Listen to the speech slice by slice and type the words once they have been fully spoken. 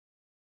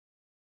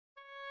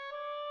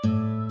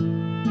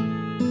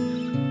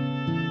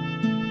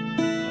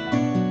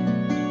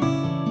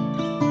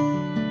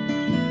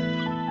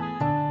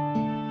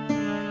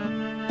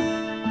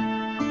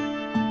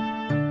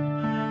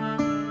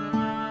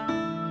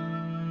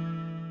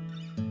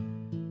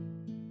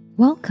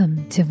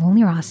Welcome to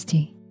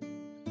Vulnerosity,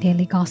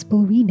 Daily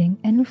Gospel Reading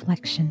and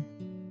Reflection.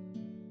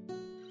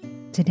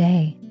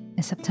 Today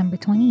is September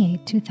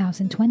 28,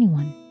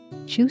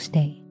 2021,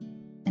 Tuesday,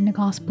 and the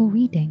Gospel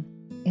reading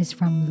is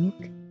from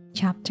Luke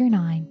chapter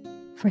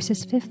 9,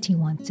 verses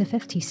 51 to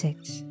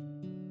 56.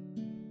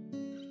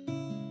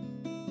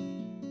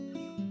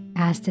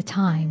 As the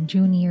time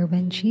drew near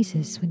when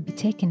Jesus would be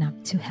taken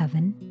up to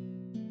heaven,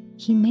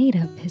 he made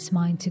up his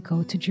mind to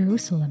go to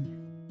Jerusalem.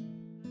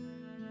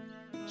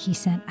 He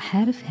sent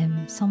ahead of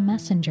him some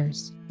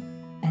messengers,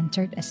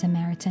 entered a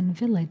Samaritan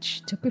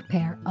village to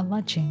prepare a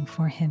lodging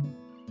for him.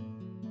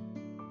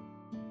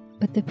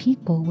 But the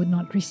people would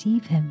not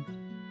receive him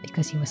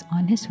because he was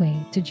on his way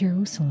to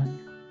Jerusalem.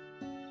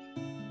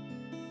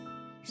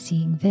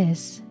 Seeing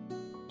this,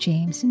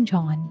 James and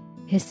John,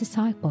 his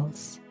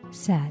disciples,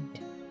 said,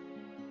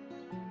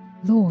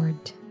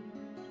 "Lord,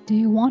 do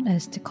you want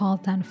us to call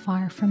down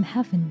fire from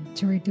heaven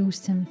to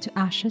reduce them to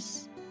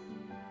ashes?"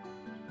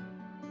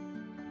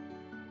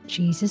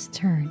 Jesus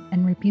turned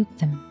and rebuked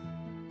them,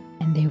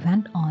 and they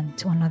went on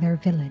to another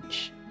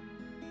village.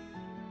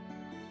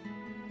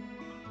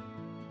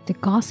 The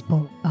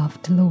Gospel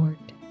of the Lord.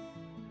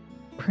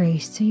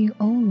 Praise to you,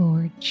 O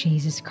Lord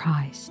Jesus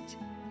Christ.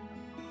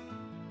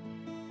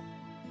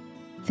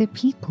 The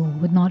people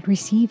would not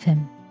receive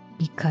him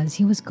because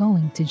he was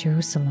going to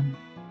Jerusalem.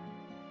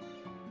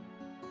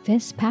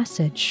 This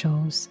passage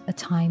shows a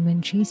time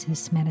when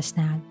Jesus met a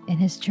snag in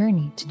his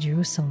journey to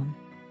Jerusalem.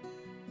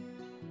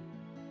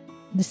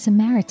 The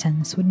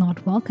Samaritans would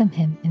not welcome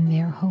him in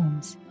their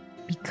homes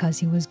because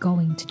he was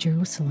going to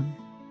Jerusalem.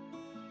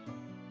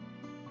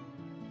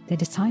 The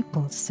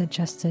disciples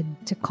suggested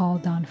to call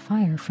down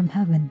fire from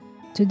heaven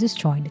to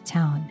destroy the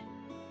town.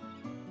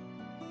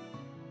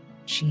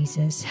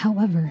 Jesus,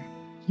 however,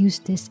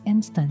 used this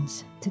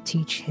instance to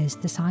teach his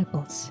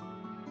disciples.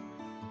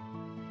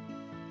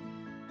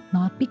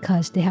 Not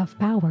because they have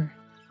power,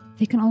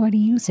 they can already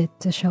use it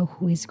to show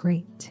who is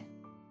great.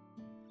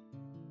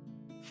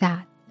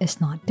 That is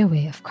not the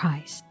way of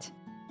Christ.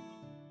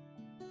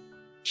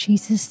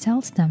 Jesus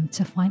tells them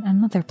to find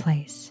another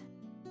place.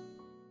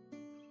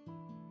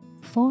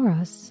 For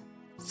us,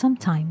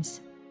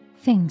 sometimes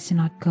things do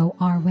not go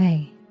our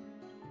way.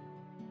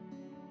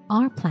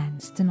 Our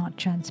plans do not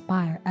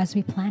transpire as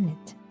we plan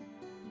it.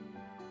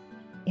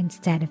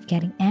 Instead of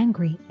getting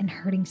angry and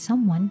hurting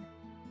someone,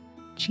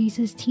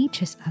 Jesus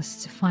teaches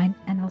us to find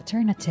an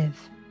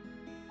alternative.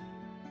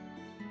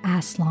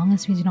 As long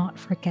as we do not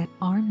forget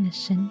our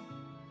mission,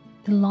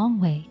 the long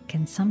way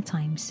can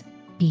sometimes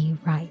be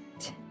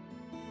right.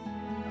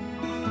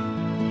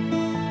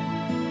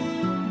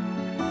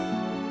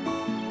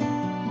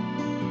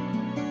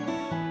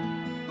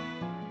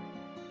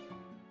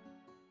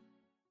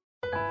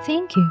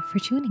 Thank you for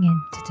tuning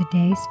in to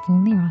today's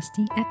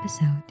Vulnerosity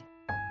episode.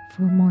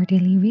 For more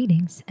daily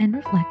readings and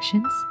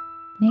reflections,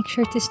 make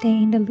sure to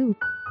stay in the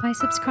loop by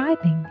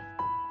subscribing.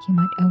 You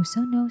might also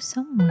know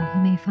someone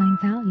who may find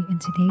value in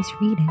today's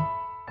reading,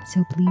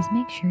 so please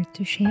make sure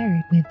to share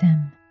it with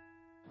them.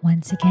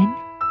 Once again,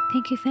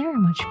 thank you very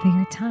much for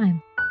your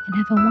time and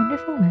have a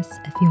wonderful rest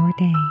of your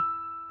day.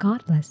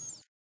 God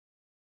bless.